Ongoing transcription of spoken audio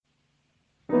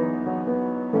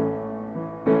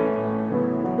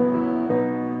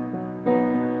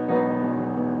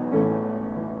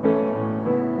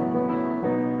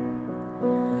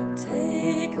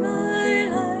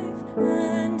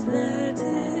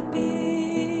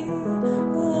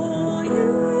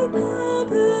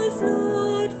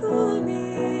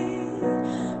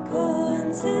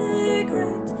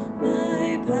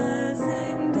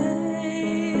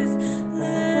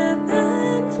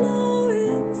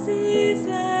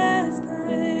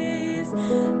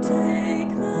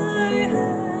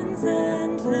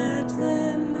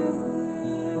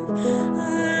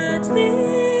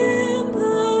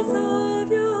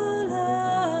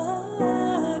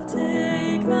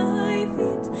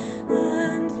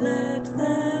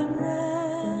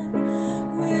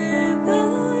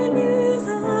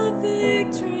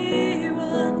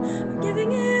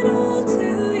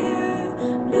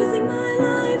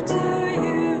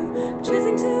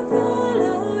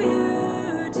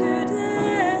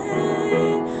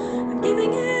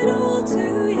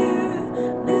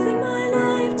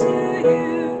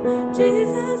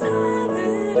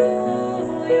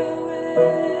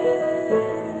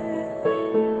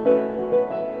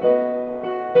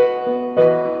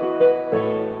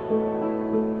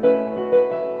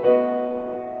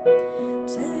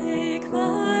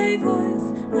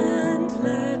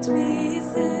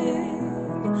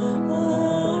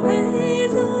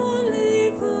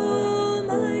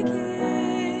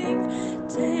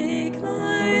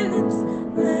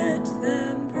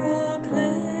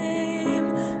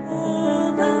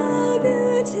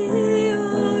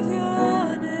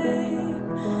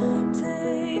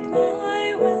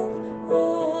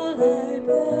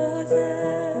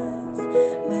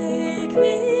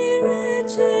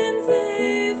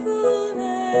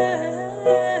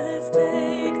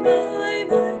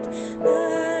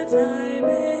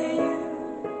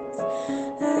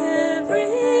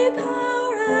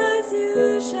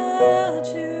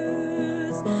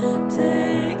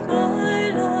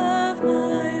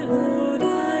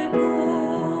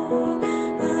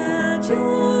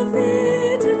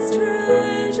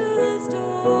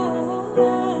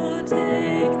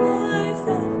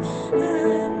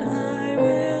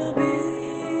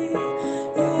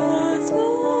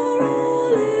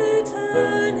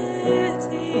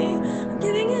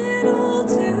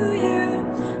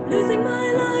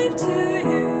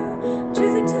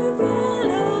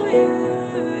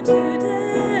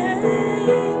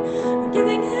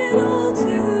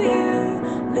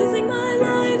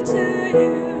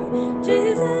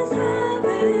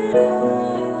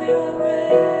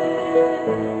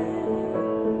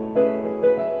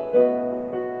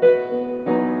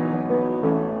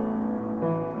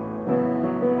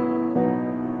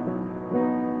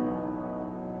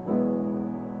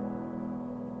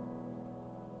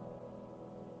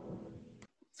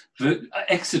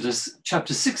Exodus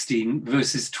chapter 16,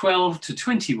 verses 12 to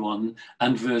 21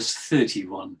 and verse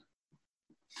 31.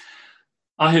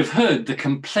 I have heard the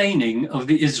complaining of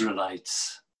the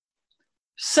Israelites.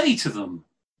 Say to them,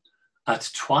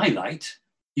 at twilight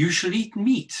you shall eat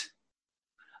meat,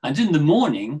 and in the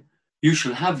morning you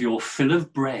shall have your fill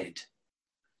of bread.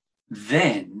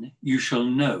 Then you shall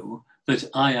know that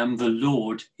I am the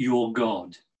Lord your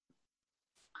God.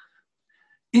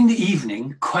 In the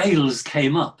evening, quails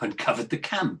came up and covered the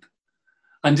camp,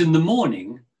 and in the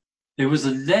morning there was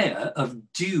a layer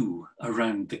of dew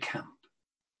around the camp.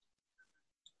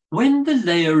 When the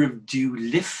layer of dew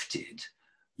lifted,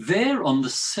 there on the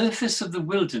surface of the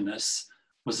wilderness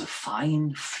was a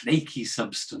fine, flaky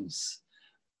substance,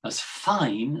 as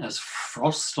fine as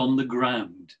frost on the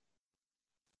ground.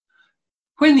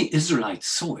 When the Israelites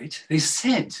saw it, they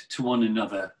said to one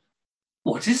another,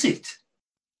 "What is it?"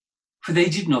 For they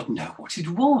did not know what it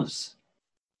was.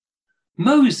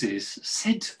 Moses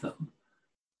said to them,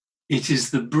 "It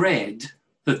is the bread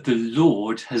that the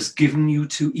Lord has given you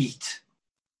to eat.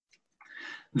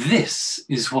 This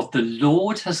is what the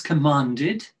Lord has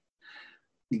commanded.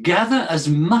 Gather as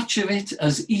much of it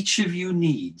as each of you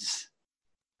needs,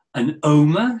 an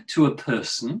omer to a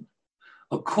person,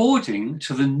 according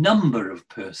to the number of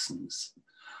persons,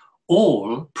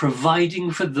 all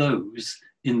providing for those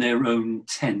in their own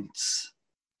tents."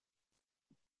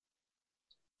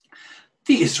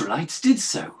 The Israelites did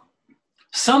so,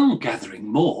 some gathering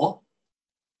more,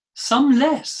 some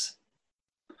less.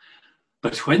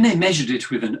 But when they measured it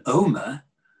with an omer,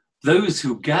 those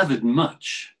who gathered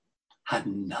much had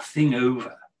nothing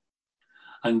over,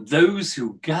 and those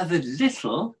who gathered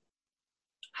little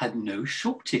had no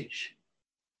shortage.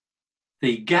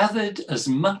 They gathered as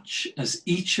much as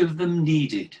each of them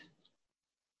needed.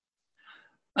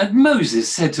 And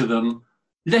Moses said to them,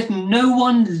 "Let no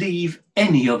one leave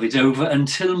any of it over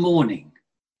until morning."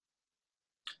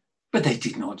 But they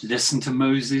did not listen to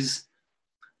Moses.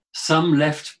 Some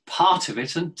left part of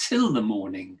it until the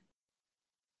morning,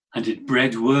 and it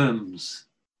bred worms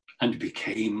and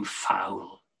became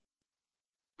foul.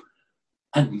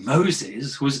 And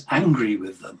Moses was angry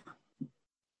with them.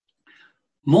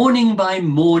 Morning by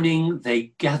morning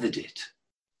they gathered it,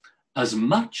 as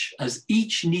much as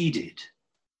each needed.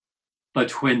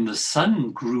 But when the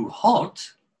sun grew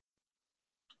hot,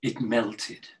 it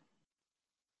melted.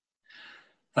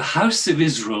 The house of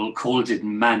Israel called it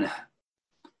manna.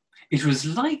 It was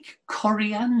like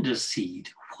coriander seed,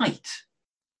 white,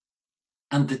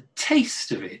 and the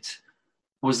taste of it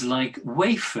was like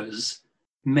wafers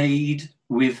made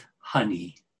with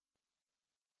honey.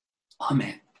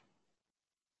 Amen.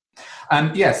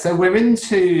 So we're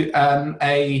into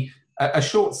a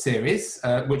short series,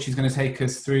 which is going to take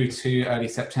us through to early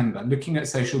September, looking at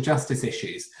social justice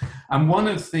issues. And one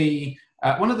of the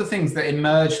things that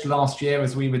emerged last year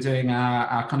as we were doing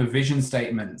our kind of vision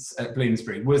statements at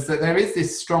Bloomsbury was that there is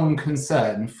this strong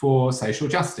concern for social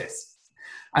justice.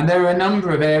 And there are a number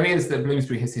of areas that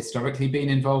Bloomsbury has historically been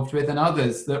involved with and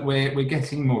others that we're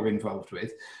getting more involved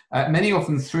with, many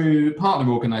often through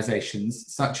partner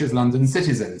organisations such as London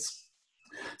Citizens.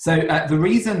 So the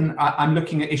reason I'm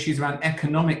looking at issues around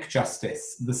economic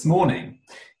justice this morning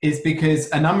is because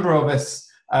a number of us,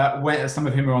 some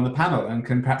of whom are on the panel and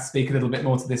can perhaps speak a little bit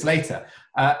more to this later,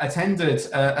 attended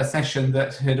a session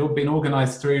that had been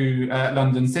organised through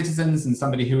London Citizens and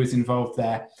somebody who was involved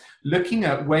there, looking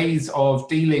at ways of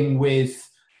dealing with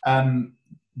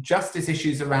justice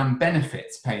issues around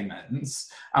benefits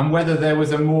payments and whether there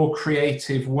was a more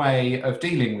creative way of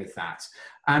dealing with that.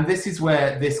 And this is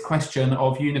where this question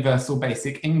of universal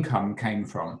basic income came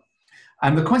from.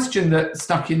 And the question that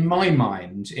stuck in my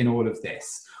mind in all of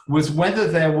this was whether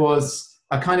there was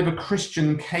a kind of a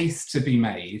Christian case to be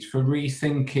made for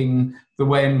rethinking the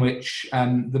way in which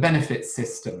the benefits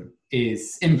system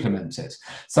is implemented.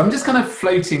 So I'm just kind of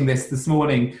floating this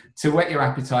morning to whet your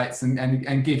appetites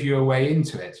and give you a way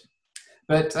into it.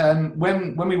 But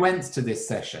when we went to this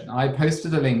session, I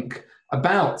posted a link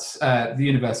about the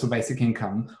universal basic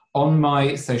income on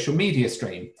my social media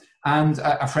stream. And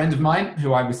a friend of mine,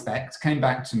 who I respect, came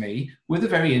back to me with a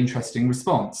very interesting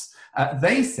response.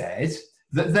 They said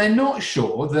that they're not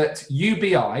sure that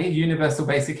UBI, Universal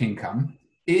Basic Income,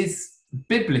 is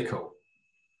biblical.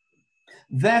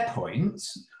 Their point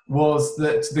was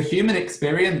that the human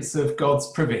experience of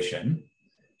God's provision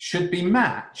should be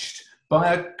matched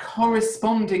by a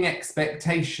corresponding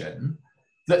expectation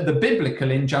that the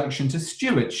biblical injunction to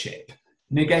stewardship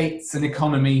negates an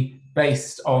economy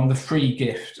based on the free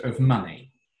gift of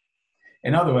money.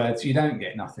 In other words, you don't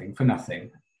get nothing for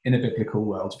nothing in a biblical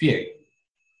worldview.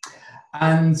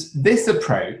 And this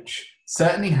approach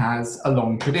certainly has a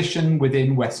long tradition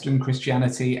within Western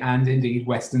Christianity and indeed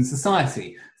Western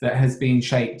society that has been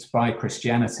shaped by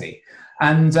Christianity.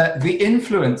 And the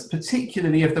influence,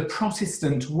 particularly of the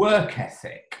Protestant work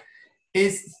ethic,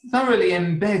 is thoroughly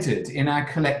embedded in our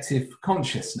collective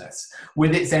consciousness,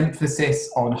 with its emphasis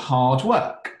on hard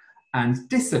work and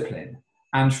discipline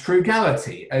and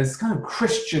frugality as kind of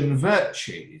Christian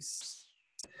virtues.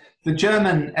 The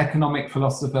German economic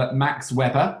philosopher Max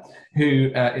Weber,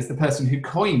 who is the person who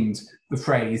coined the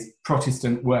phrase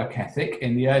Protestant work ethic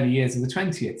in the early years of the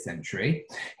 20th century,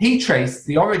 he traced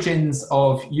the origins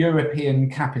of European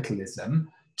capitalism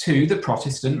to the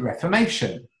Protestant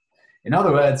Reformation. In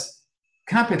other words,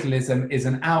 capitalism is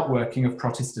an outworking of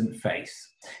Protestant faith.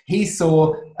 He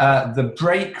saw the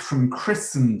break from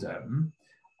Christendom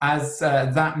as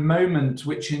that moment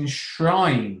which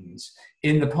enshrined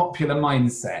in the popular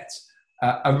mindset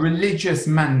a religious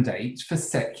mandate for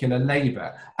secular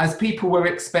labour, as people were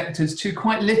expected to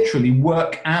quite literally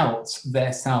work out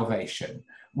their salvation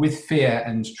with fear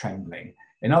and trembling.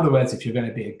 In other words, if you're going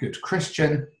to be a good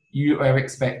Christian, you are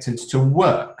expected to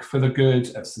work for the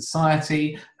good of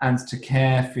society and to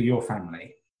care for your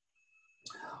family.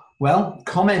 Well,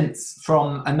 comments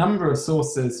from a number of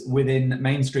sources within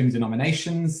mainstream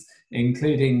denominations,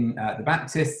 including the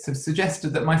Baptists, have suggested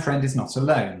that my friend is not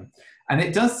alone. And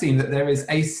it does seem that there is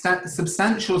a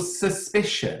substantial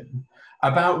suspicion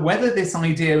about whether this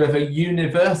idea of a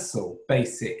universal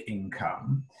basic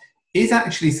income is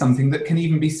actually something that can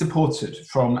even be supported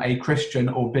from a Christian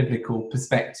or biblical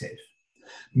perspective.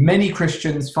 Many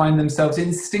Christians find themselves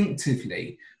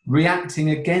instinctively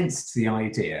reacting against the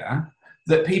idea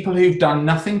that people who've done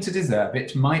nothing to deserve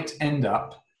it might end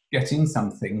up getting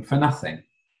something for nothing.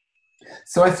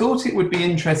 So I thought it would be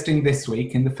interesting this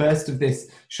week, in the first of this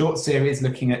short series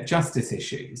looking at justice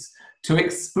issues, to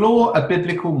explore a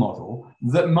biblical model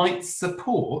that might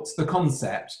support the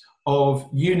concept of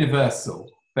universal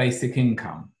basic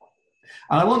income.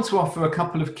 And I want to offer a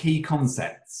couple of key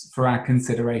concepts for our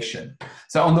consideration.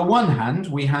 So on the one hand,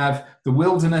 we have the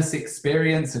wilderness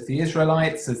experience of the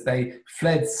Israelites as they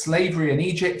fled slavery in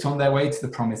Egypt on their way to the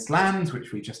promised land,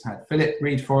 which we just had Philip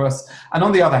read for us. And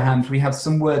on the other hand, we have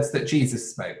some words that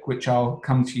Jesus spoke, which I'll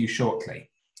come to you shortly.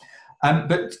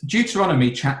 But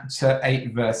Deuteronomy chapter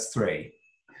 8, verse 3.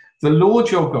 The Lord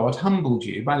your God humbled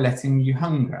you by letting you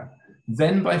hunger,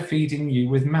 then by feeding you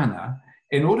with manna,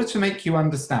 in order to make you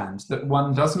understand that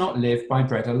one does not live by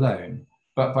bread alone,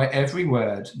 but by every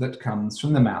word that comes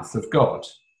from the mouth of God.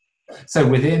 So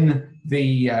within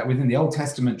the Old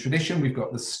Testament tradition, we've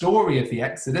got the story of the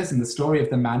Exodus and the story of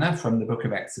the manna from the book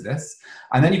of Exodus.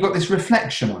 And then you've got this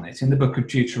reflection on it in the book of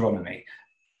Deuteronomy.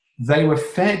 They were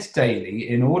fed daily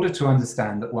in order to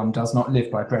understand that one does not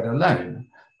live by bread alone,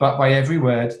 but by every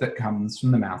word that comes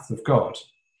from the mouth of God.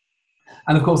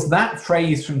 And of course, that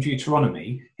phrase from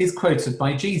Deuteronomy is quoted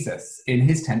by Jesus in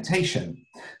his temptation.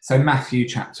 So Matthew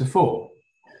chapter 4.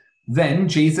 Then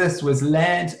Jesus was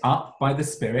led up by the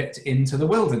Spirit into the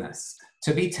wilderness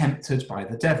to be tempted by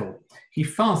the devil. He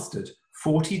fasted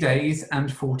 40 days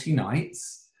and 40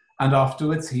 nights, and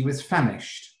afterwards he was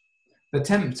famished. The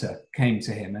tempter came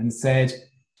to him and said,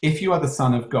 "If you are the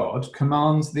Son of God,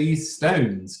 command these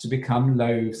stones to become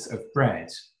loaves of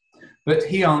bread." But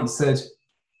he answered,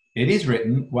 "It is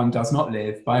written, one does not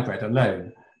live by bread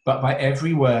alone, but by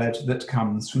every word that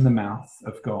comes from the mouth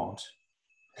of God."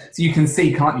 So you can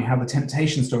see, can't you, how the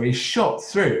temptation story is shot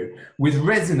through with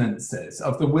resonances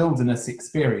of the wilderness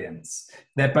experience.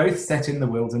 They're both set in the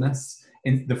wilderness.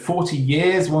 In the 40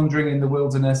 years wandering in the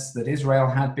wilderness that Israel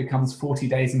had becomes 40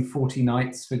 days and 40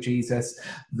 nights for Jesus.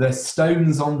 The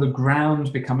stones on the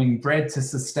ground becoming bread to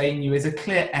sustain you is a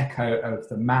clear echo of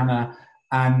the manna,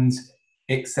 and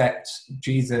except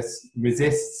Jesus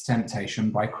resists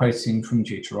temptation by quoting from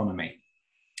Deuteronomy.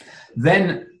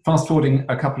 Then, fast forwarding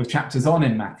a couple of chapters on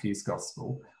in Matthew's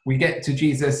Gospel, we get to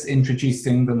Jesus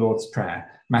introducing the Lord's Prayer.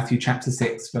 Matthew chapter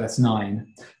 6, verse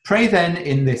 9. Pray then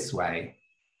in this way.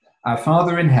 Our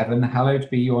Father in heaven, hallowed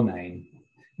be your name.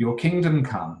 Your kingdom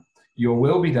come. Your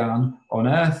will be done on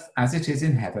earth as it is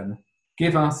in heaven.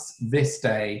 Give us this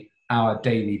day our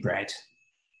daily bread.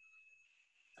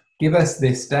 Give us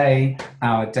this day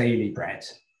our daily bread.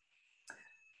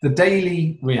 The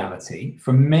daily reality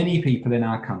for many people in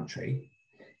our country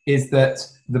is that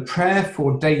the prayer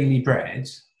for daily bread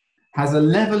has a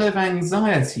level of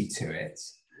anxiety to it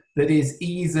that is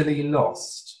easily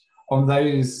lost on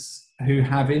those who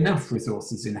have enough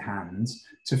resources in hand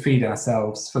to feed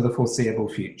ourselves for the foreseeable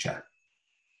future.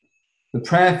 The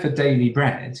prayer for daily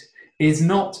bread is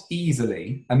not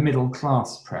easily a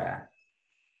middle-class prayer.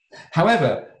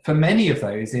 However, for many of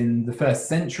those in the first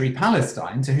century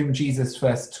Palestine to whom Jesus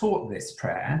first taught this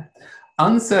prayer,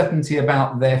 uncertainty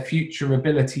about their future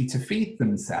ability to feed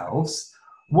themselves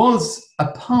was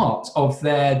a part of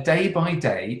their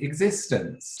day-by-day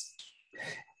existence.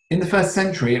 In the first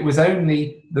century, it was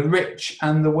only the rich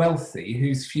and the wealthy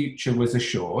whose future was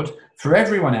assured. For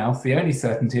everyone else, the only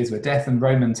certainties were death and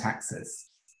Roman taxes.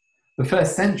 The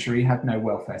first century had no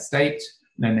welfare state,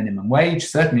 no minimum wage,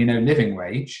 certainly no living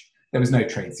wage. There was no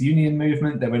trades union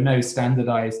movement. There were no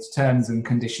standardized terms and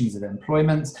conditions of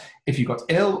employment. If you got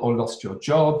ill or lost your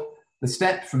job, the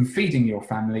step from feeding your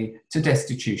family to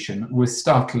destitution was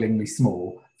startlingly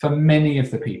small for many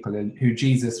of the people who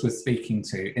Jesus was speaking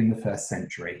to in the first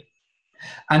century.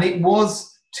 And it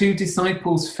was to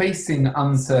disciples facing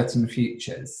uncertain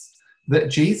futures that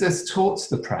Jesus taught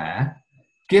the prayer,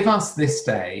 "Give us this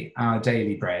day our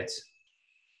daily bread."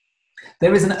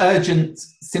 There is an urgent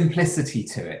simplicity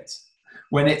to it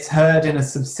when it's heard in a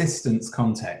subsistence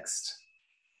context.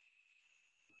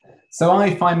 So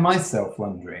I find myself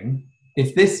wondering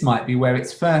if this might be where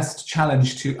its first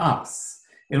challenge to us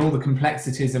in all the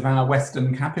complexities of our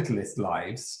Western capitalist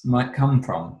lives might come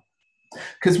from.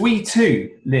 Because we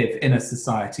too live in a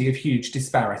society of huge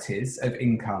disparities of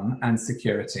income and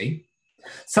security.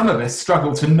 Some of us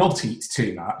struggle to not eat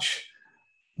too much,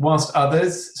 whilst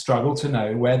others struggle to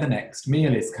know where the next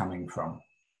meal is coming from.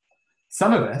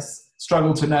 Some of us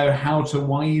struggle to know how to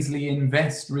wisely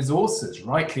invest resources,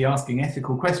 rightly asking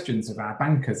ethical questions of our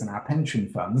bankers and our pension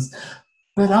funds,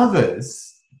 but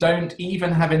others don't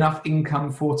even have enough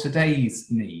income for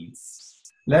today's needs,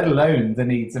 let alone the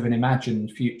needs of an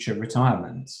imagined future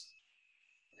retirement.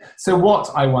 So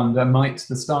what, I wonder, might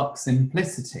the stark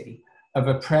simplicity of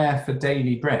a prayer for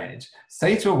daily bread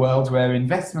say to a world where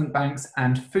investment banks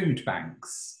and food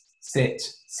banks sit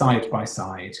side by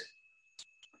side?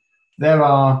 There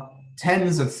are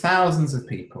tens of thousands of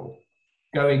people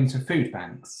going to food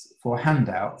banks for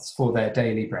handouts for their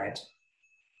daily bread.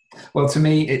 Well, to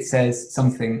me, it says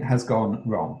something has gone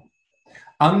wrong.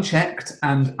 Unchecked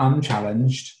and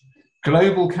unchallenged,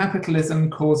 global capitalism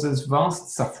causes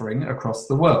vast suffering across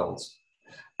the world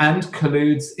and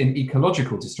colludes in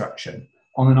ecological destruction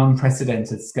on an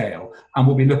unprecedented scale. And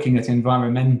we'll be looking at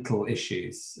environmental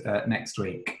issues next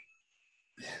week.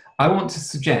 I want to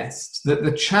suggest that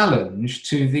the challenge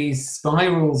to these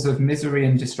spirals of misery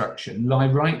and destruction lie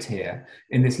right here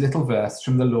in this little verse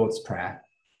from the Lord's Prayer.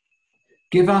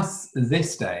 Give us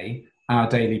this day our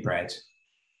daily bread.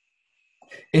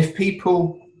 If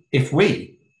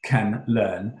we can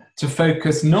learn to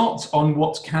focus not on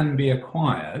what can be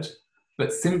acquired,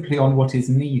 but simply on what is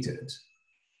needed,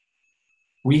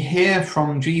 we hear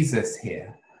from Jesus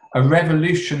here a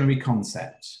revolutionary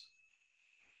concept,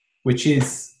 which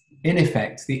is, in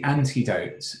effect, the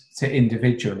antidote to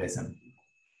individualism.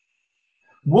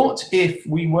 What if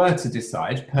we were to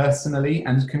decide personally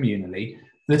and communally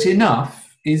that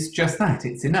enough is just that,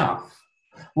 it's enough?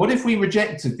 What if we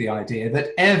rejected the idea that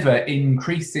ever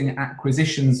increasing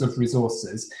acquisitions of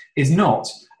resources is not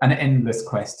an endless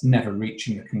quest never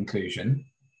reaching a conclusion?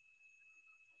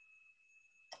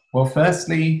 Well,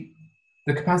 firstly,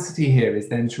 the capacity here is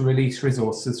then to release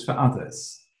resources for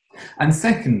others. And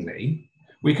secondly,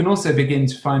 we can also begin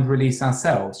to find release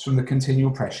ourselves from the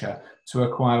continual pressure to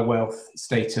acquire wealth,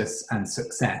 status, and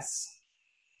success.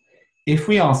 If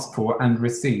we ask for and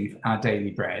receive our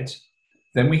daily bread,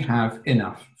 then we have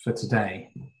enough for today.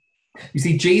 You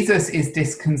see, Jesus is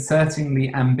disconcertingly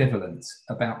ambivalent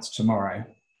about tomorrow.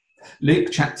 Luke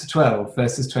chapter 12,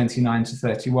 verses 29 to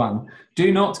 31.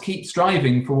 Do not keep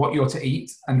striving for what you're to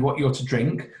eat and what you're to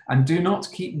drink, and do not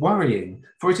keep worrying,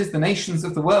 for it is the nations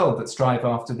of the world that strive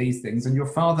after these things, and your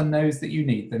Father knows that you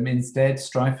need them. Instead,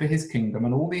 strive for his kingdom,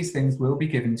 and all these things will be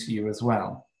given to you as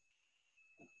well.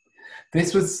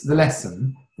 This was the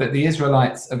lesson that the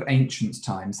Israelites of ancient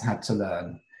times had to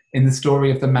learn in the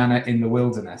story of the manna in the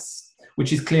wilderness,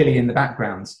 which is clearly in the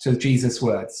background to Jesus'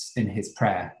 words in his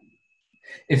prayer.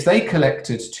 If they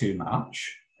collected too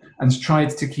much and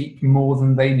tried to keep more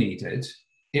than they needed,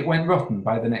 it went rotten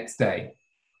by the next day,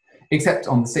 except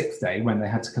on the sixth day when they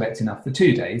had to collect enough for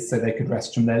 2 days so they could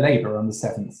rest from their labour on the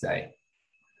seventh day.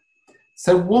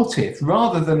 So what if,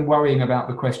 rather than worrying about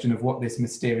the question of what this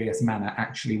mysterious manna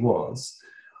actually was,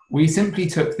 we simply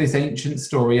took this ancient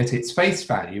story at its face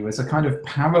value as a kind of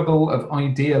parable of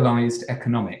idealized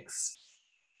economics?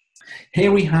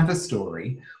 Here we have a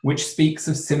story which speaks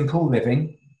of simple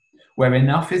living, where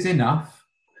enough is enough,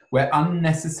 where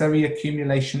unnecessary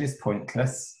accumulation is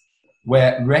pointless,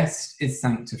 where rest is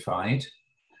sanctified,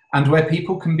 and where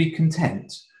people can be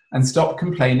content and stop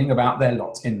complaining about their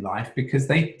lot in life because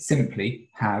they simply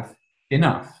have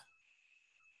enough.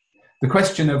 The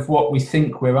question of what we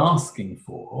think we're asking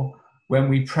for when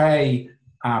we pray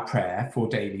our prayer for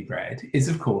daily bread is,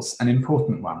 of course, an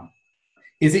important one.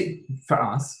 Is it for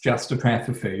us just a prayer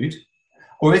for food?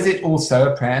 Or is it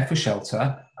also a prayer for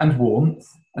shelter and warmth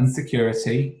and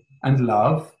security and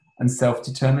love and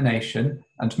self-determination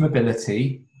and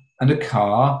mobility and a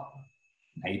car?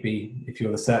 Maybe if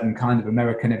you're a certain kind of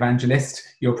American evangelist,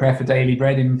 your prayer for daily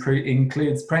bread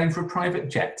includes praying for a private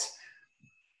jet.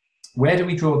 Where do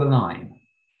we draw the line?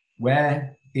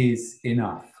 Where is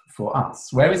enough for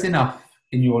us? Where is enough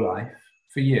in your life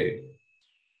for you?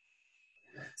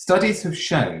 Studies have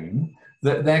shown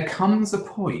that there comes a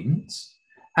point,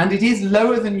 and it is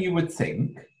lower than you would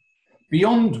think,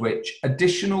 beyond which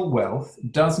additional wealth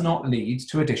does not lead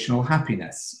to additional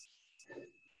happiness.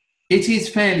 It is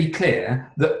fairly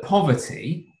clear that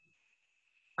poverty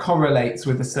correlates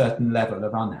with a certain level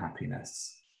of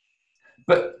unhappiness.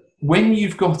 But when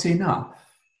you've got enough,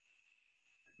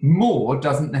 more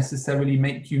doesn't necessarily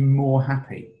make you more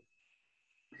happy.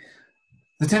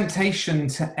 The temptation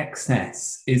to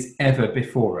excess is ever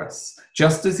before us,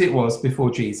 just as it was before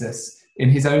Jesus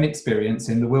in his own experience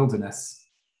in the wilderness.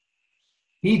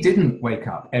 He didn't wake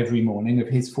up every morning of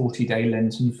his 40-day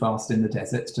Lenten fast in the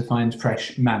desert to find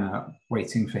fresh manna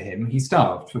waiting for him. He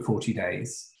starved for 40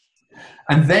 days.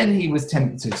 And then he was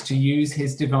tempted to use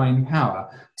his divine power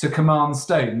to command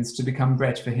stones to become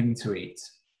bread for him to eat.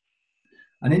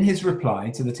 And in his reply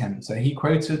to the tempter, he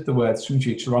quoted the words from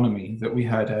Deuteronomy that we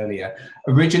heard earlier,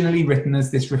 originally written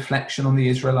as this reflection on the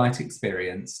Israelite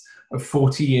experience of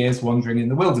 40 years wandering in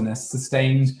the wilderness,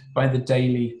 sustained by the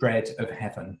daily bread of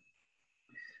heaven.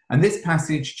 And this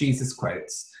passage Jesus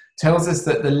quotes tells us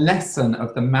that the lesson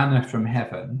of the manna from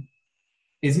heaven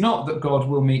is not that God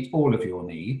will meet all of your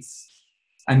needs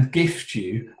and gift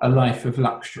you a life of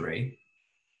luxury,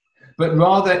 but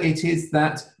rather it is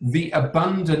that the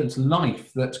abundant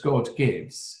life that God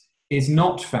gives is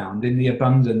not found in the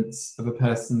abundance of a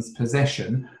person's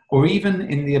possession or even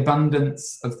in the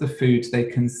abundance of the food they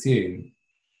consume.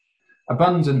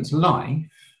 Abundant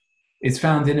life is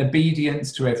found in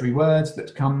obedience to every word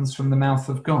that comes from the mouth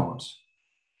of God.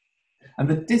 And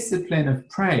the discipline of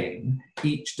praying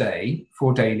each day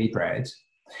for daily bread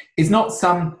is not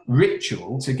some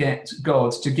ritual to get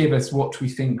God to give us what we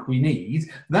think we need.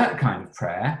 That kind of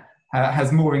prayer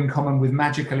has more in common with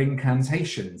magical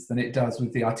incantations than it does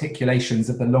with the articulations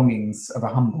of the longings of a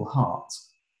humble heart.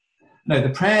 No, the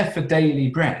prayer for daily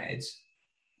bread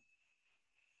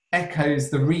echoes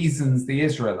the reasons the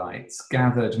Israelites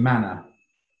gathered manna.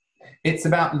 It's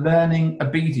about learning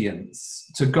obedience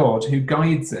to God who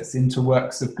guides us into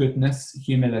works of goodness,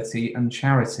 humility, and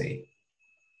charity.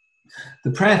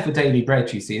 The prayer for daily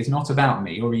bread, you see, is not about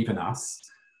me or even us,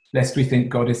 lest we think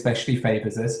God especially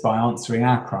favours us by answering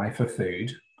our cry for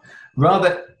food.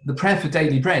 Rather, the prayer for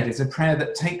daily bread is a prayer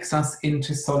that takes us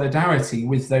into solidarity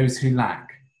with those who lack.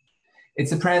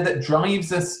 It's a prayer that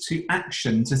drives us to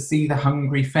action to see the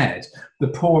hungry fed, the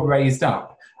poor raised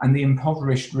up, and the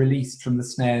impoverished released from the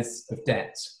snares of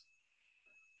debt.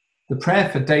 The prayer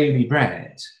for daily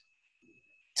bread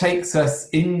takes us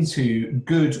into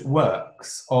good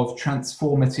works of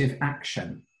transformative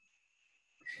action.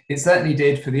 It certainly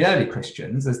did for the early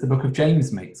Christians, as the book of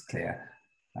James makes clear.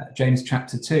 James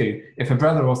chapter 2, if a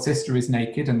brother or sister is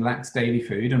naked and lacks daily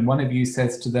food, and one of you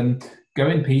says to them, "Go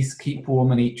in peace, keep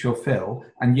warm and eat your fill,"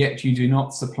 and yet you do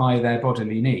not supply their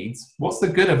bodily needs, what's the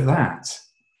good of that?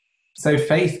 So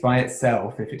faith by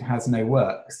itself, if it has no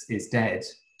works, is dead.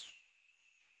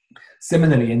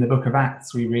 Similarly, in the book of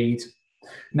Acts, we read,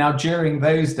 "Now during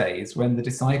those days when the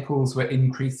disciples were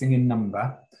increasing in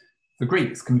number, the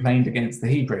Greeks complained against the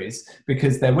Hebrews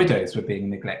because their widows were being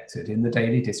neglected in the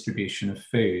daily distribution of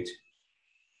food."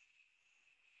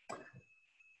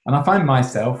 And I find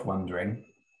myself wondering,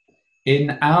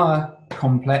 in our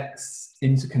complex,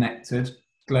 interconnected,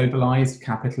 globalized,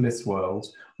 capitalist world,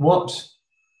 what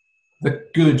the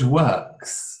good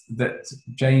works that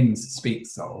James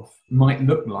speaks of might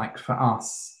look like for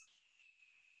us.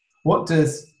 What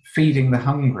does feeding the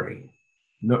hungry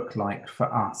look like for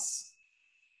us?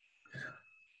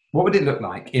 What would it look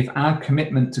like if our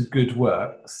commitment to good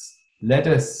works led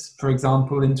us, for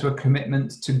example, into a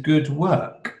commitment to good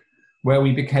work, where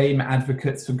we became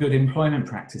advocates for good employment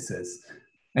practices,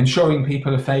 ensuring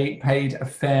people are paid a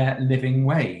fair living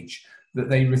wage, that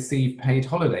they receive paid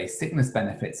holidays, sickness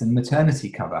benefits, and maternity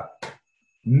cover?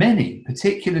 Many,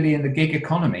 particularly in the gig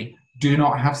economy, do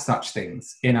not have such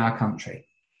things in our country.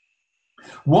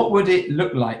 What would it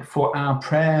look like for our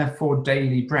prayer for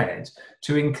daily bread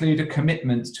to include a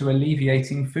commitment to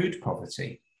alleviating food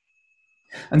poverty?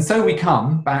 And so we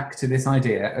come back to this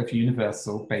idea of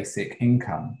universal basic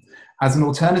income as an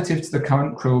alternative to the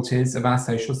current cruelties of our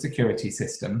social security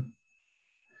system.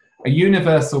 A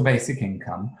universal basic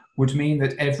income would mean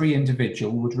that every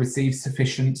individual would receive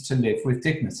sufficient to live with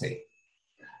dignity,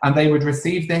 and they would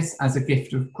receive this as a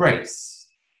gift of grace,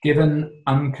 given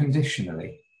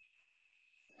unconditionally.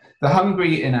 The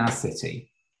hungry in our city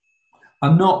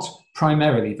are not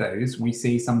primarily those we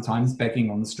see sometimes begging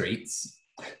on the streets.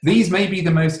 These may be the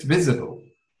most visible,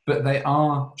 but they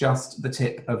are just the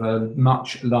tip of a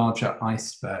much larger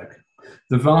iceberg.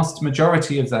 The vast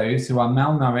majority of those who are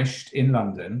malnourished in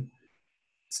London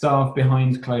starve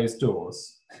behind closed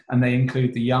doors, and they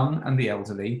include the young and the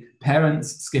elderly,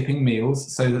 parents skipping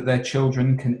meals so that their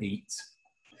children can eat.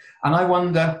 And I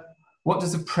wonder, what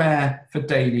does a prayer for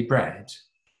daily bread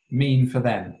mean for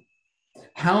them?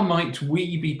 How might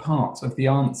we be part of the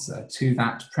answer to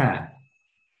that prayer?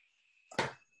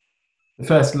 The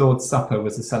first Lord's Supper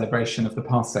was a celebration of the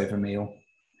Passover meal.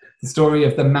 The story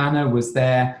of the manna was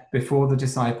there before the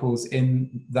disciples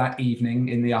in that evening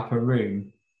in the upper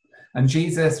room. And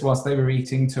Jesus, whilst they were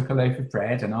eating, took a loaf of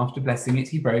bread, and after blessing it,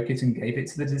 he broke it and gave it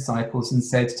to the disciples and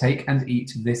said, "Take and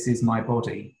eat, this is my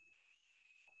body."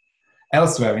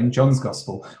 Elsewhere in John's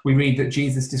Gospel, we read that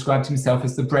Jesus described himself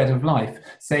as the bread of life,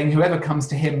 saying, "Whoever comes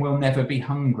to him will never be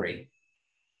hungry."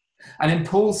 And in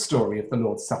Paul's story of the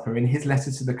Lord's Supper, in his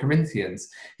letter to the Corinthians,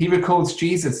 he records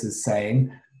Jesus as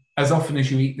saying, "As often as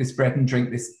you eat this bread and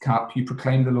drink this cup, you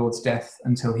proclaim the Lord's death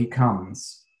until he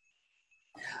comes."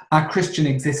 Our Christian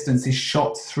existence is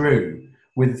shot through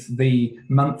with the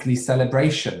monthly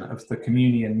celebration of the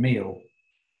communion meal.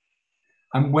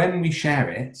 And when we share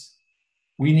it,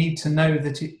 we need to know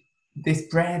that this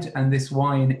bread and this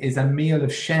wine is a meal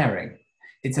of sharing.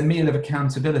 It's a meal of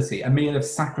accountability, a meal of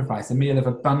sacrifice, a meal of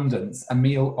abundance, a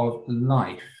meal of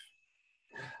life.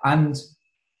 And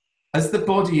as the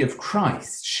body of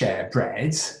Christ share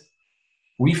bread,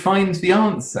 we find the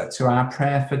answer to our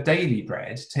prayer for daily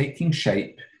bread taking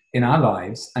shape in our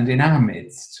lives and in our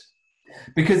midst.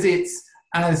 Because it's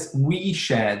as we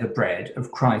share the bread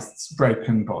of Christ's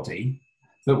broken body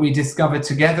that we discover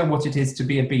together what it is to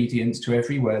be obedient to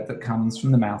every word that comes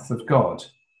from the mouth of God.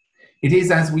 It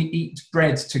is as we eat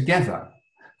bread together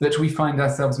that we find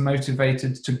ourselves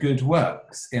motivated to good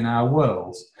works in our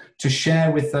world, to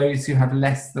share with those who have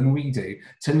less than we do,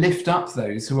 to lift up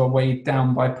those who are weighed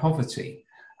down by poverty,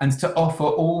 and to offer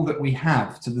all that we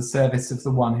have to the service of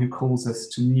the one who calls us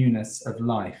to newness of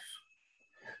life.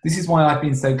 This is why I've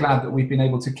been so glad that we've been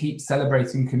able to keep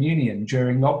celebrating communion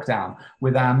during lockdown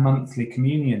with our monthly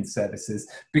communion services,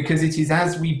 because it is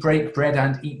as we break bread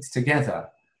and eat together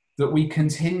that we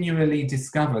continually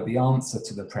discover the answer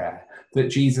to the prayer that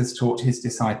Jesus taught his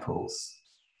disciples.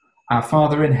 Our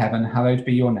Father in heaven, hallowed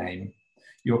be your name.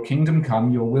 Your kingdom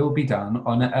come, your will be done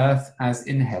on earth as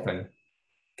in heaven.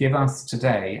 Give us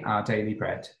today our daily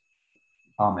bread.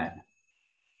 Amen.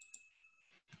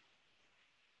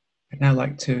 I'd now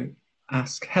like to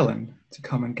ask Helen to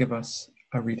come and give us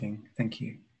a reading. Thank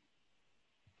you.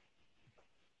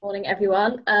 Morning,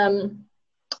 everyone.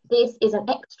 This is an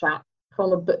extract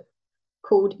from a book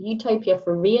called Utopia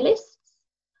for Realists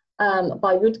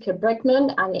by Rutger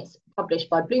Bregman, and it's published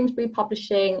by Bloomsbury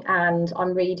Publishing, and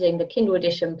I'm reading the Kindle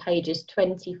edition, pages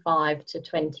 25 to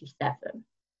 27.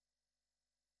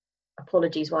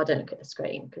 Apologies while I don't look at the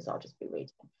screen, because I'll just be reading.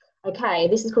 Okay,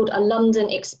 this is called A London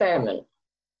Experiment.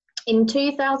 In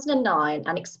 2009,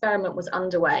 an experiment was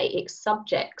underway. It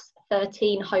subjects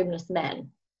 13 homeless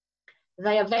men.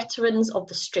 They are veterans of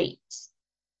the streets.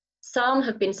 Some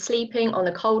have been sleeping on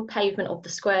the cold pavement of the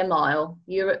Square Mile,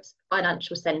 Europe's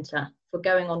financial centre, for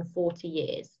going on 40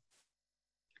 years.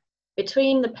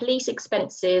 Between the police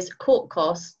expenses, court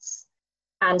costs,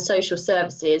 and social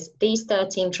services, these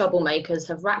 13 troublemakers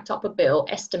have racked up a bill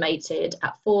estimated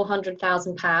at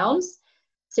 £400,000,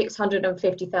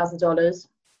 $650,000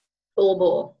 or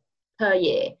more per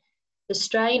year. The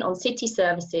strain on city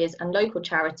services and local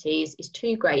charities is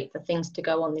too great for things to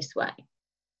go on this way.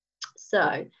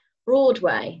 So,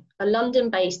 Broadway, a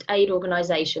London-based aid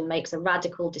organisation, makes a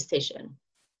radical decision.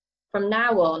 From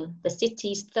now on, the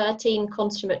city's 13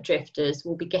 consummate drifters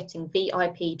will be getting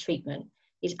VIP treatment.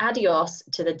 Is adios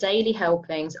to the daily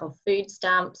helpings of food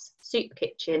stamps, soup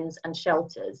kitchens and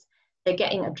shelters. They're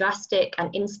getting a drastic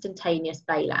and instantaneous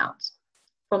bailout.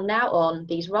 From now on,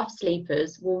 these rough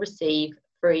sleepers will receive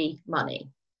free money.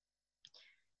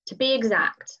 To be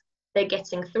exact, they're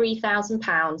getting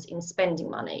 £3,000 in spending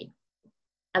money,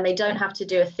 and they don't have to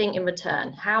do a thing in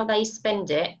return. How they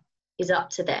spend it is up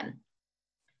to them.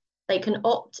 They can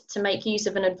opt to make use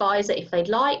of an advisor if they'd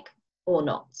like or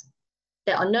not.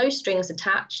 There are no strings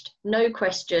attached, no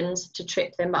questions to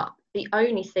trip them up. The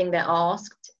only thing they're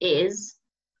asked is,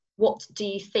 what do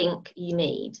you think you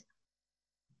need?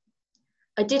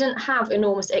 I didn't have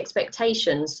enormous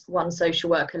expectations, one social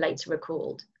worker later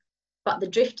recalled, but the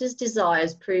drifters'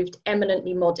 desires proved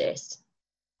eminently modest.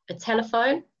 A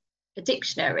telephone, a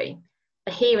dictionary,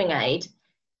 a hearing aid,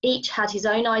 each had his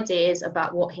own ideas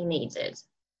about what he needed.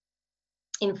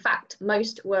 In fact,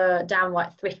 most were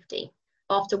downright thrifty.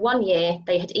 After 1 year,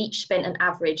 they had each spent an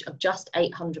average of just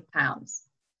 £800.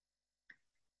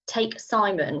 Take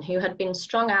Simon, who had been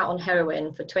strung out on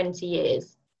heroin for 20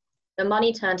 years. The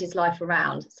money turned his life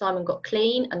around. Simon got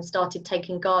clean and started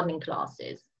taking gardening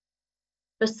classes.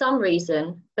 For some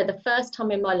reason, for the first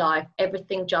time in my life,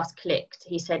 everything just clicked,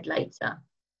 he said later.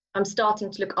 I'm starting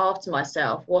to look after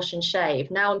myself, wash and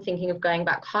shave. Now I'm thinking of going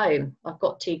back home. I've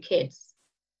got 2 kids.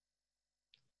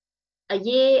 A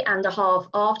year and a half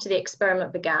after the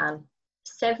experiment began,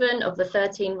 7 of the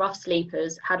 13 rough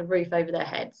sleepers had a roof over their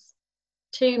heads.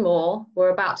 2 more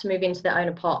were about to move into their own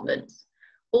apartments.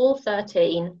 All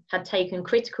 13 had taken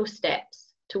critical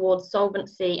steps towards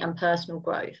solvency and personal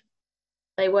growth.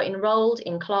 They were enrolled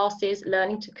in classes,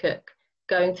 learning to cook,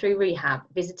 going through rehab,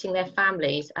 visiting their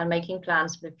families and making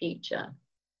plans for the future.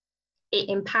 It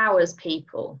empowers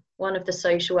people. One of the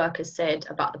social workers said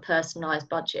about the personalised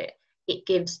budget, it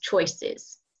gives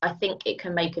choices. I think it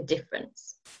can make a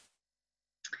difference.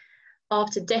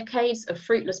 After decades of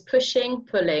fruitless pushing,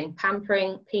 pulling,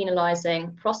 pampering,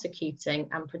 penalising, prosecuting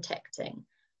and protecting,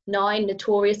 9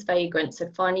 notorious vagrants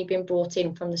had finally been brought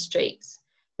in from the streets.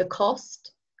 The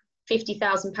cost,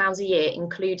 £50,000 a year,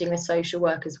 including the social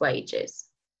workers' wages.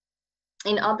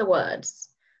 In other words,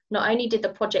 not only did the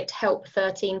project help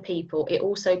 13 people, it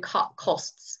also cut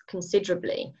costs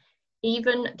considerably.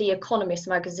 Even The Economist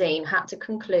magazine had to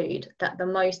conclude that the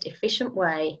most efficient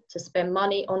way to spend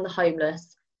money on the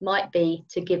homeless might be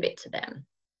to give it to them.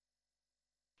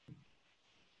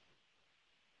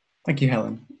 Thank you,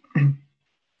 Helen.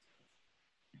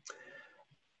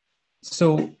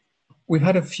 So we've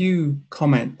had a few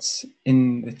comments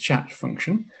in the chat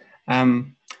function.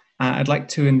 I'd like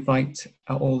to invite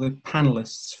all the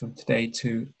panelists for today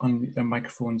to unmute their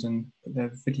microphones and put their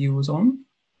videos on.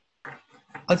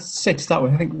 I'd say to start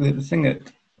with, I think the thing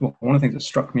that, well, one of the things that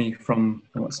struck me from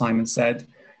what Simon said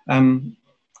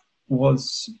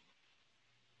was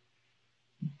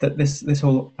that this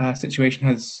whole situation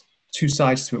has 2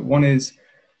 sides to it. One is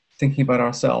thinking about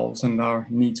ourselves and our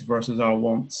needs versus our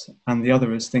wants, and the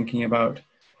other is thinking about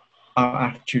our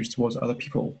attitudes towards other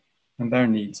people and their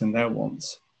needs and their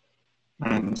wants.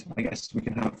 And I guess we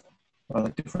can have rather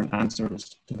different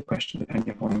answers to the question depending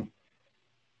upon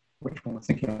which one we're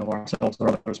thinking of, ourselves or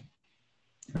others,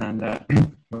 and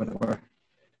whether we're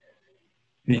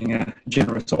being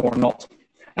generous or not.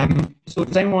 So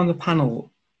does anyone on the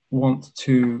panel want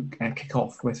to kick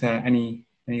off with any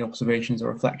observations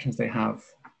or reflections they have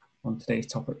on today's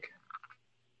topic?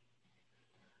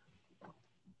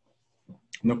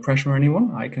 No pressure on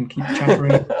anyone. I can keep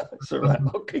chattering. That's all right.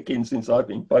 I'll kick in since I've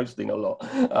been boasting a lot.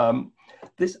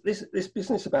 This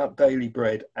business about daily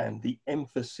bread and the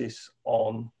emphasis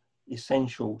on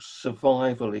essential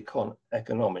survival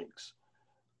economics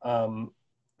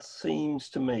seems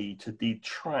to me to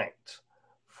detract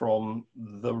from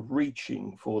the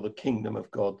reaching for the kingdom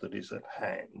of God that is at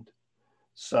hand.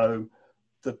 So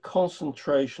the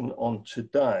concentration on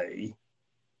today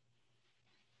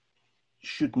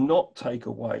should not take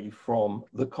away from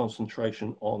the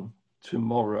concentration on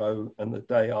tomorrow and the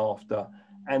day after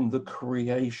and the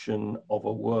creation of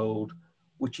a world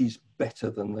which is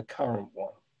better than the current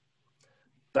one.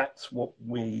 That's what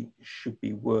we should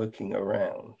be working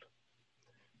around.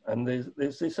 And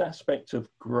there's this aspect of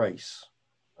grace.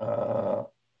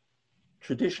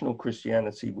 Traditional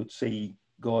Christianity would see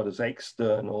God as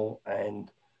external,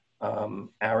 and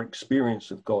our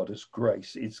experience of God as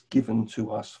grace is given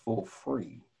to us for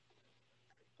free.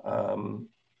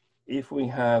 If we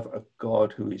have a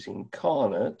God who is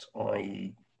incarnate,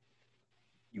 i.e.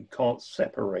 you can't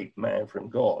separate man from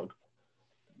God,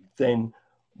 then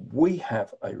we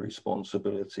have a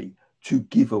responsibility to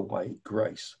give away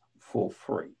grace for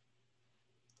free.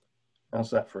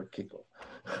 How's that for a kickoff?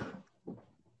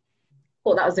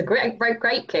 Well, that was a great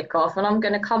kickoff, and I'm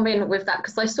going to come in with that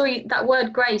because I saw that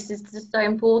word grace is just so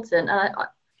important, and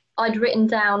I'd written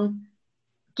down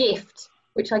gift,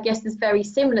 which I guess is very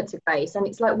similar to grace, and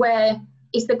it's like where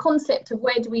it's the concept of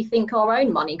where do we think our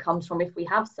own money comes from if we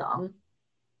have some.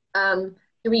 Do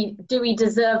we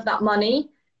deserve that money?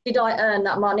 Did I earn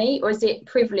that money, or is it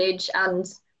privilege and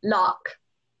luck?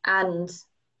 And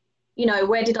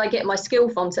where did I get my skill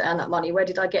from to earn that money? Where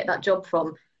did I get that job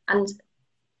from? And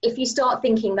if you start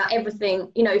thinking that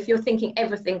everything, you know, if you're thinking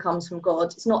everything comes from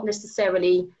God, it's not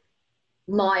necessarily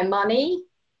my money,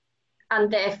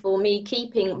 and therefore me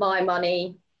keeping my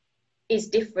money is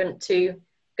different to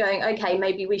going, okay,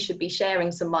 maybe we should be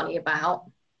sharing some money about.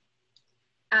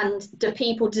 And do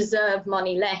people deserve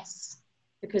money less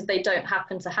because they don't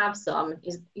happen to have some?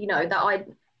 Is, you know,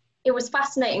 it was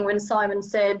fascinating when Simon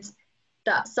said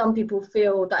that some people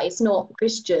feel that it's not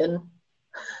Christian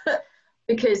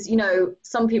because, you know,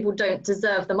 some people don't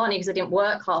deserve the money because they didn't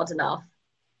work hard enough.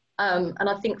 And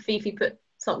I think Fifi put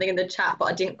something in the chat, but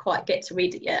I didn't quite get to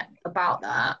read it yet about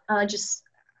that. And I just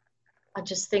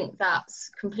think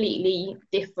that's completely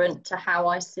different to how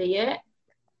I see it.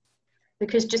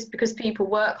 Because just because people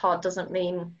work hard doesn't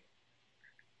mean,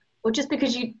 or just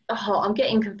because I'm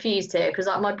getting confused here because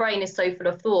my brain is so full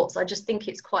of thoughts. I just think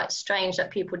it's quite strange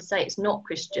that people would say it's not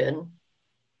Christian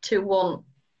to want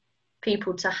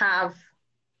people to have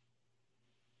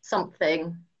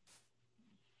something.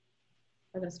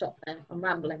 I'm going to stop there. I'm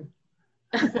rambling.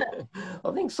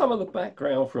 I think some of the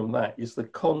background from that is the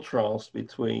contrast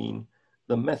between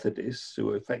the Methodists,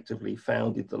 who effectively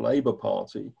founded the Labour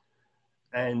Party,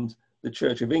 and the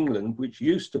Church of England, which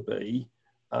used to be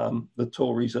the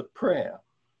Tories at prayer.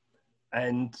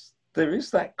 And there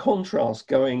is that contrast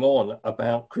going on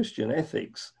about Christian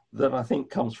ethics that I think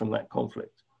comes from that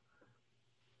conflict.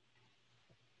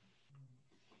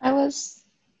 I was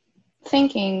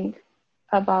thinking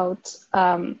about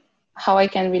how I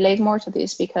can relate more to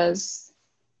this, because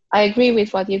I agree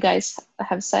with what you guys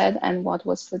have said and what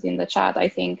was put in the chat. I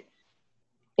think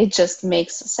it just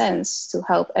makes sense to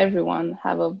help everyone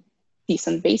have a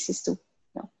decent basis to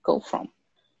go from.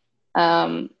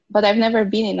 But I've never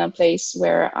been in a place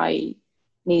where I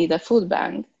needed a food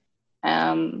bank.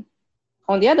 On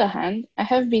the other hand, I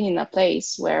have been in a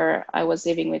place where I was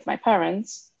living with my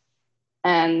parents,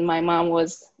 and my mom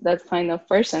was that kind of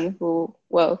person who,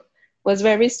 well, was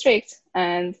very strict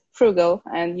and frugal,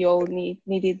 and you all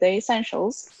needed the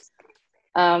essentials,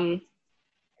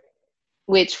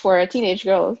 which for a teenage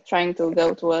girl trying to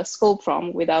go to a school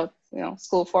prom without,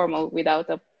 school formal, without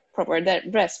a proper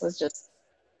dress was just,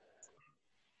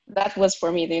 that was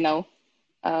for me, the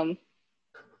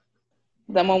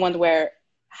moment where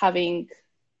having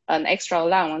an extra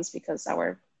allowance, because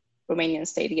our Romanian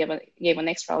state gave an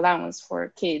extra allowance for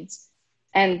kids,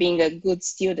 and being a good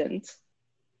student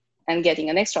and getting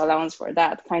an extra allowance for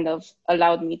that kind of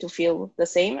allowed me to feel the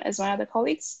same as my other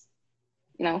colleagues,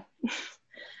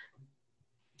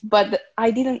 But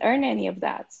I didn't earn any of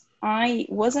that. I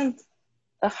wasn't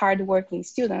a hardworking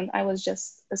student. I was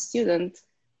just a student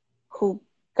who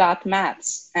got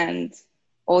maths and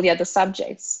all the other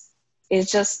subjects.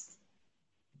 It's just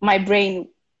my brain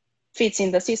fits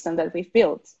in the system that we've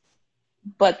built.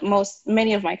 But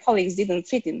many of my colleagues didn't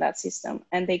fit in that system,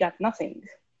 and they got nothing.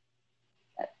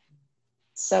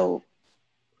 So,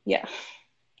 yeah.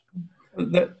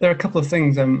 There are a couple of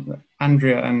things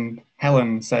Andrea and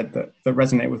Helen said that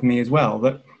resonate with me as well,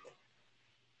 that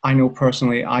I know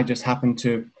personally I just happened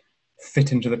to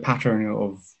fit into the pattern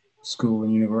of school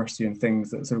and university and things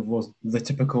that sort of was the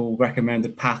typical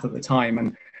recommended path at the time,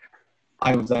 and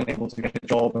I was then able to get a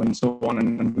job and so on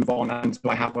and move on, and so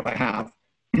I have what I have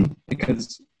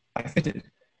because I fitted.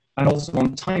 And also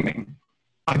on timing,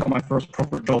 I got my first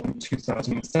proper job in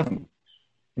 2007,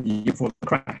 the year before the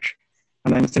crash.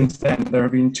 And then since then, there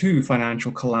have been 2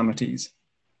 financial calamities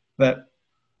that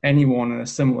anyone in a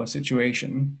similar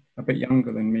situation, a bit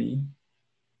younger than me,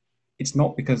 it's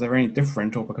not because they're any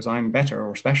different or because I'm better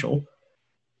or special.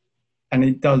 And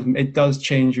it does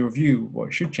change your view, or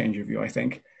it should change your view, I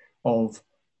think, of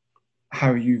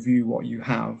how you view what you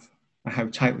have and how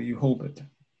tightly you hold it,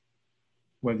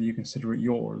 whether you consider it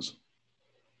yours.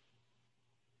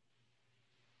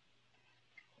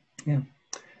 Yeah.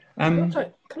 Can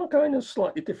I go in a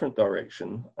slightly different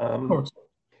direction? Of course.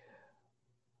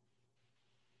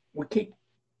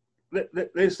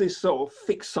 There's this sort of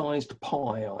fixed-sized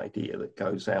pie idea that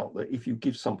goes out, that if you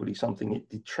give somebody something, it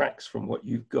detracts from what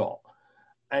you've got.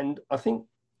 And I think,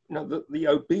 the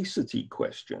obesity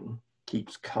question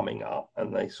keeps coming up,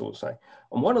 and they sort of say,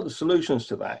 and one of the solutions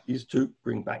to that is to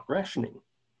bring back rationing.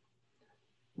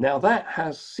 Now that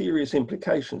has serious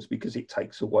implications because it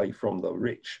takes away from the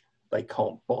rich. They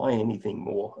can't buy anything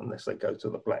more unless they go to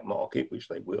the black market, which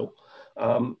they will,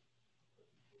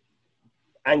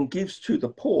 and gives to the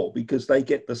poor because they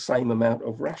get the same amount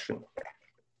of ration.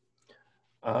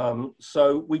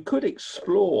 So we could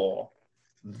explore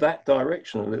that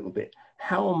direction a little bit.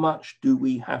 How much do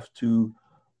we have to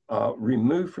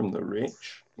remove from the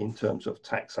rich in terms of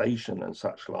taxation and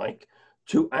such like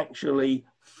to actually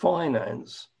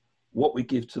finance what we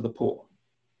give to the poor?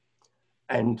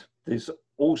 And there's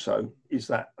also, is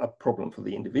that a problem for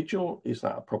the individual? Is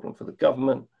that a problem for the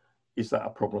government? Is that a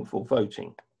problem for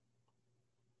voting?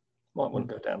 Might want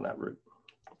to go down that route.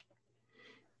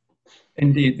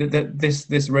 Indeed,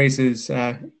 this raises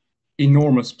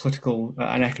enormous political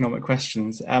and economic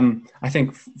questions. I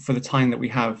think for the time that we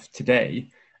have today,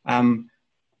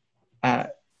 it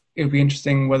would be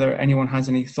interesting whether anyone has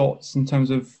any thoughts in terms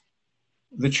of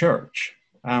the church,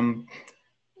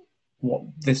 what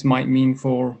this might mean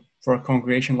for a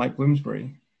congregation like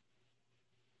Bloomsbury.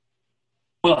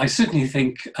 Well, I certainly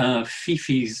think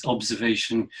Fifi's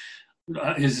observation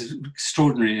is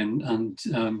extraordinary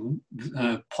and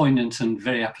poignant and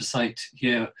very apposite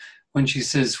here when she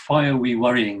says, why are we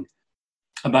worrying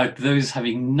about those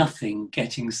having nothing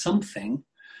getting something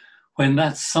when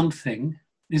that something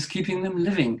is keeping them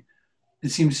living?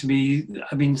 It seems to me,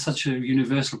 I mean, such a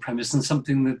universal premise and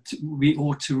something that we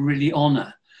ought to really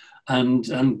honour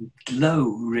and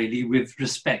glow really with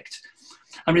respect.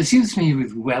 I mean, it seems to me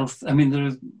with wealth, I mean, there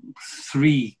are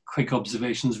three quick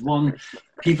observations. One,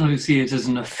 people who see it as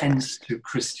an offence to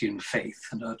Christian faith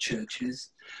and our churches.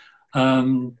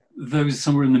 Those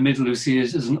somewhere in the middle who see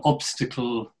it as an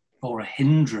obstacle or a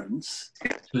hindrance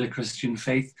to the Christian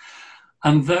faith.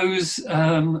 And those,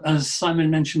 as Simon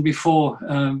mentioned before,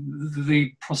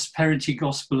 the prosperity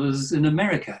gospelers in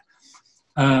America,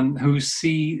 who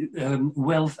see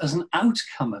wealth as an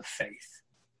outcome of faith.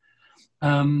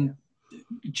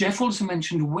 Jeff also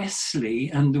mentioned Wesley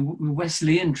and the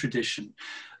Wesleyan tradition.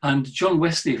 And John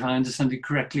Wesley, if I understand it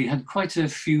correctly, had quite a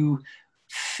few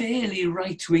fairly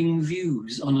right-wing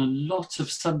views on a lot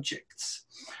of subjects.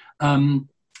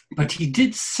 But he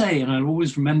did say, and I'll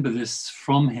always remember this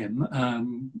from him,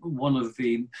 one of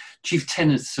the chief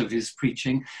tenets of his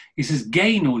preaching, he says,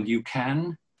 gain all you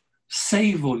can,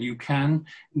 save all you can,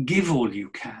 give all you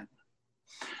can.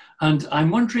 And I'm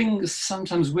wondering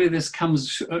sometimes where this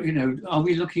comes, you know, are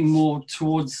we looking more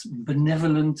towards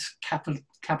benevolent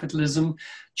capitalism,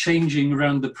 changing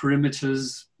around the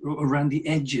perimeters, around the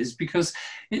edges? Because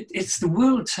it's the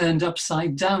world turned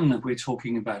upside down that we're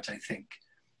talking about, I think.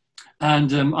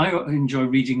 And I enjoy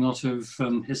reading a lot of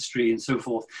history and so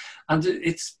forth. And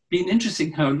it's been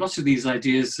interesting how lots of these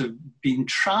ideas have been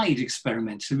tried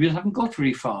experimentally. We haven't got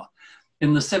very far.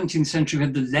 In the 17th century, we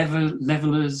had the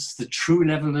levelers, the true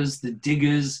levelers, the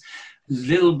diggers,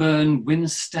 Lilburne,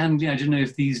 Winstanley. I don't know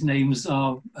if these names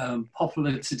are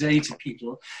popular today to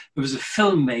people. There was a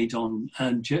film made on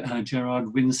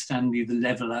Gerard Winstanley, the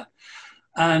leveler.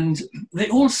 And they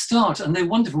all start, and they're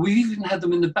wonderful. We've even had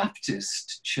them in the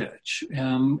Baptist church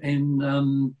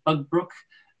in Bugbrook,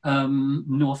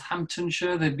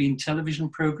 Northamptonshire. There have been television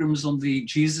programs on the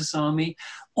Jesus Army.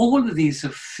 All of these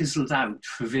have fizzled out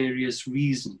for various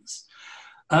reasons.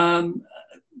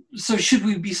 So should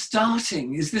we be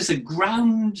starting? Is this a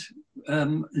ground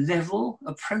level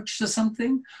approach to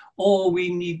something? Or do we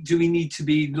need to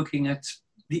be looking at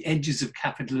the edges of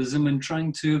capitalism and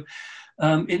trying to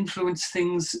influence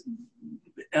things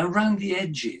around the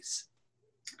edges?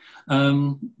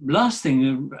 Last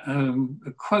thing,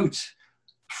 a quote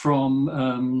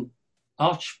from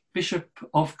Archbishop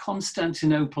of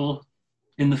Constantinople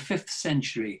in the 5th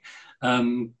century,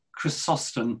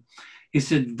 Chrysostom. He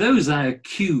said, those I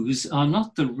accuse are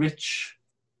not the rich,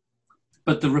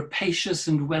 but the rapacious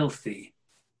and wealthy.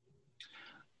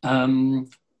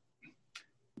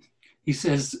 He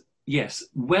says, yes,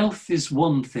 wealth is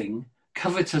one thing,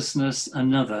 covetousness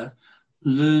another.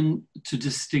 Learn to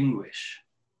distinguish.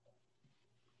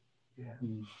 Yeah.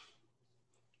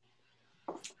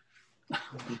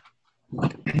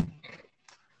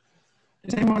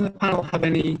 Does anyone on the panel have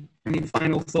any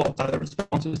final thoughts, either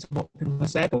responses to what people have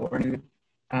said or any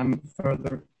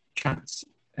further chats,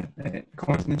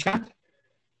 comments in the chat?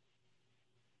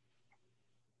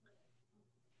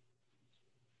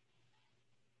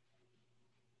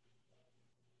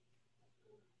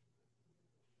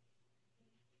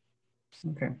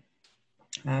 Okay.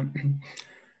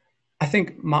 I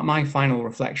think my final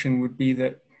reflection would be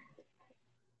that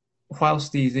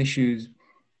whilst these issues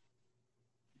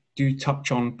do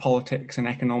touch on politics and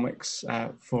economics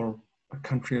for a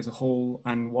country as a whole,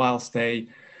 and whilst they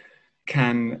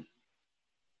can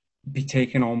be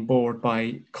taken on board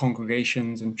by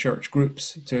congregations and church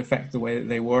groups to affect the way that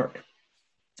they work,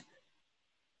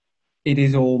 it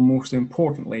is all most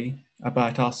importantly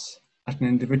about us at an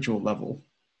individual level.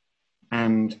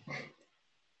 And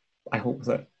I hope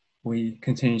that we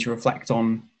continue to reflect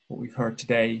on what we've heard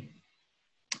today,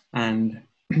 and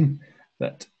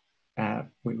that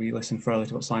we listen further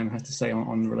to what Simon has to say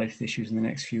on related issues in the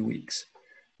next few weeks.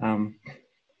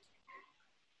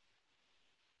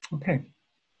 Okay.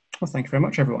 Well, thank you very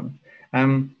much, everyone.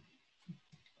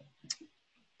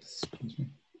 Excuse me.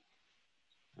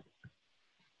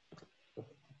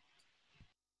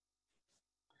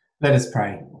 Let us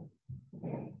pray.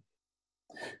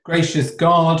 Gracious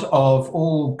God of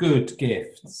all good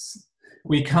gifts,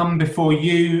 we come before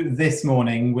you this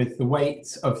morning with the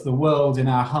weight of the world in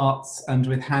our hearts and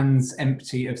with hands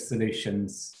empty of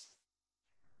solutions.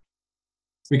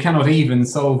 We cannot even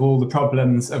solve all the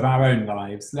problems of our own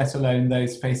lives, let alone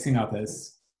those facing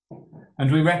others.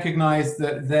 And we recognise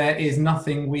that there is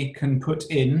nothing we can put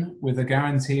in with a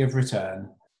guarantee of return.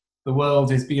 The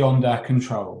world is beyond our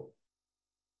control.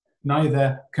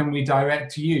 Neither can we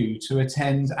direct you to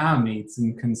attend our needs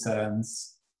and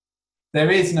concerns.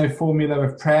 There is no formula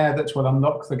of prayer that will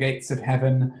unlock the gates of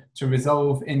heaven to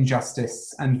resolve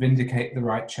injustice and vindicate the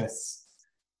righteous.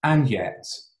 And yet,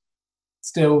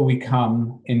 still we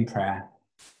come in prayer.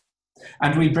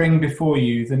 And we bring before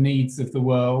you the needs of the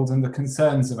world and the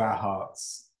concerns of our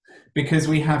hearts, because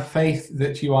we have faith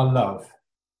that you are love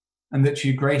and that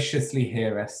you graciously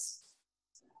hear us,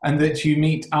 and that you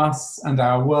meet us and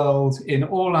our world in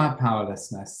all our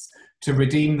powerlessness to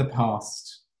redeem the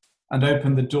past and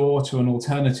open the door to an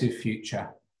alternative future.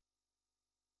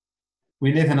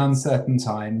 We live in uncertain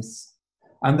times,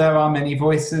 and there are many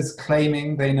voices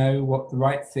claiming they know what the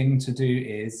right thing to do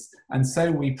is, and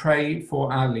so we pray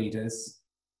for our leaders.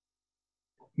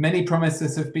 Many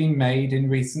promises have been made in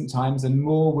recent times, and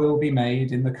more will be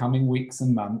made in the coming weeks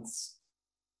and months.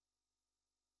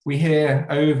 We hear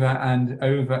over and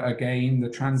over again the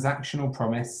transactional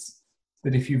promise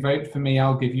that if you vote for me,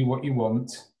 I'll give you what you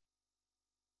want.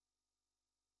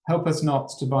 Help us not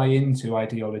to buy into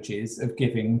ideologies of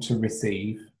giving to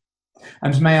receive.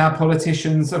 And may our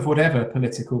politicians of whatever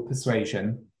political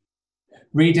persuasion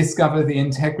rediscover the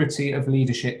integrity of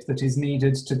leadership that is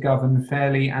needed to govern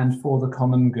fairly and for the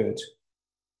common good.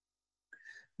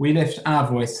 We lift our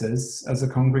voices as a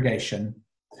congregation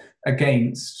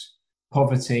against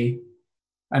poverty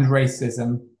and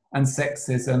racism and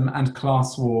sexism and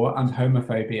class war and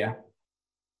homophobia.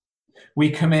 We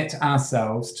commit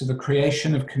ourselves to the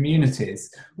creation of communities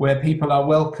where people are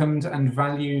welcomed and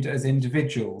valued as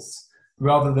individuals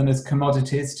rather than as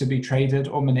commodities to be traded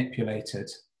or manipulated.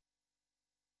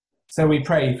 So we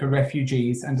pray for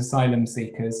refugees and asylum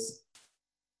seekers.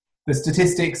 The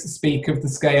statistics speak of the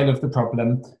scale of the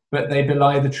problem, but they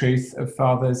belie the truth of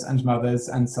fathers and mothers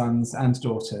and sons and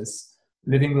daughters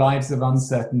living lives of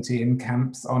uncertainty in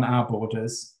camps on our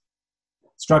borders,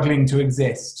 struggling to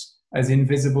exist as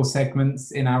invisible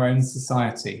segments in our own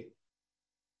society.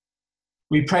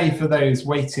 We pray for those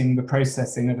waiting the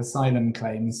processing of asylum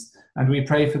claims, and we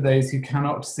pray for those who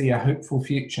cannot see a hopeful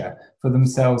future for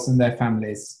themselves and their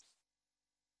families.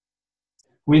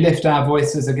 We lift our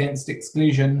voices against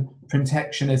exclusion,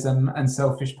 protectionism, and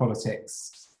selfish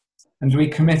politics. And we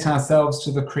commit ourselves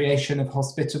to the creation of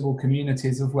hospitable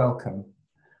communities of welcome,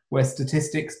 where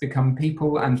statistics become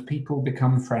people and people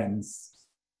become friends.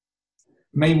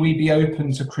 May we be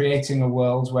open to creating a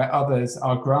world where others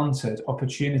are granted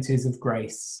opportunities of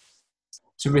grace,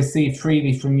 to receive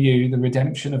freely from you the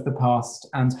redemption of the past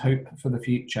and hope for the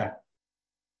future.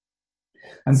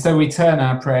 And so we turn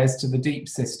our prayers to the deep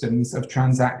systems of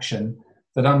transaction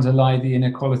that underlie the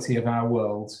inequality of our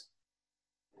world.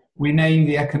 We name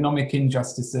the economic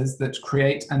injustices that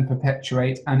create and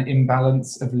perpetuate an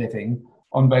imbalance of living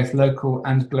on both local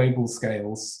and global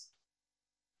scales.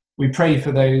 We pray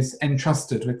for those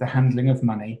entrusted with the handling of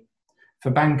money,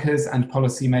 for bankers and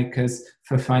policymakers,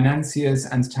 for financiers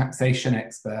and taxation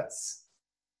experts.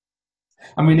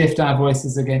 And we lift our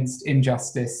voices against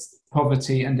injustice,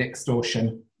 poverty and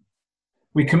extortion.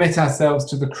 We commit ourselves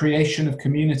to the creation of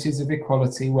communities of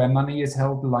equality where money is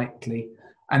held lightly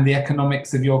and the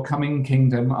economics of your coming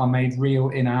kingdom are made real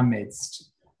in our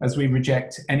midst, as we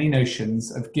reject any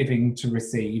notions of giving to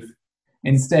receive,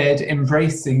 instead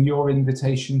embracing your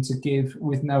invitation to give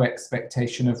with no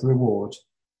expectation of reward.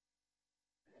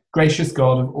 Gracious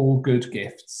God of all good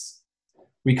gifts,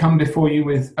 we come before you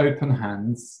with open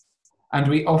hands, and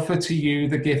we offer to you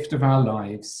the gift of our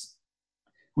lives.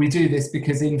 We do this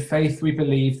because in faith we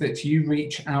believe that you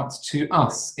reach out to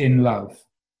us in love,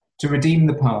 to redeem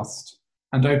the past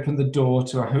and open the door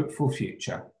to a hopeful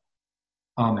future.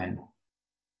 Amen.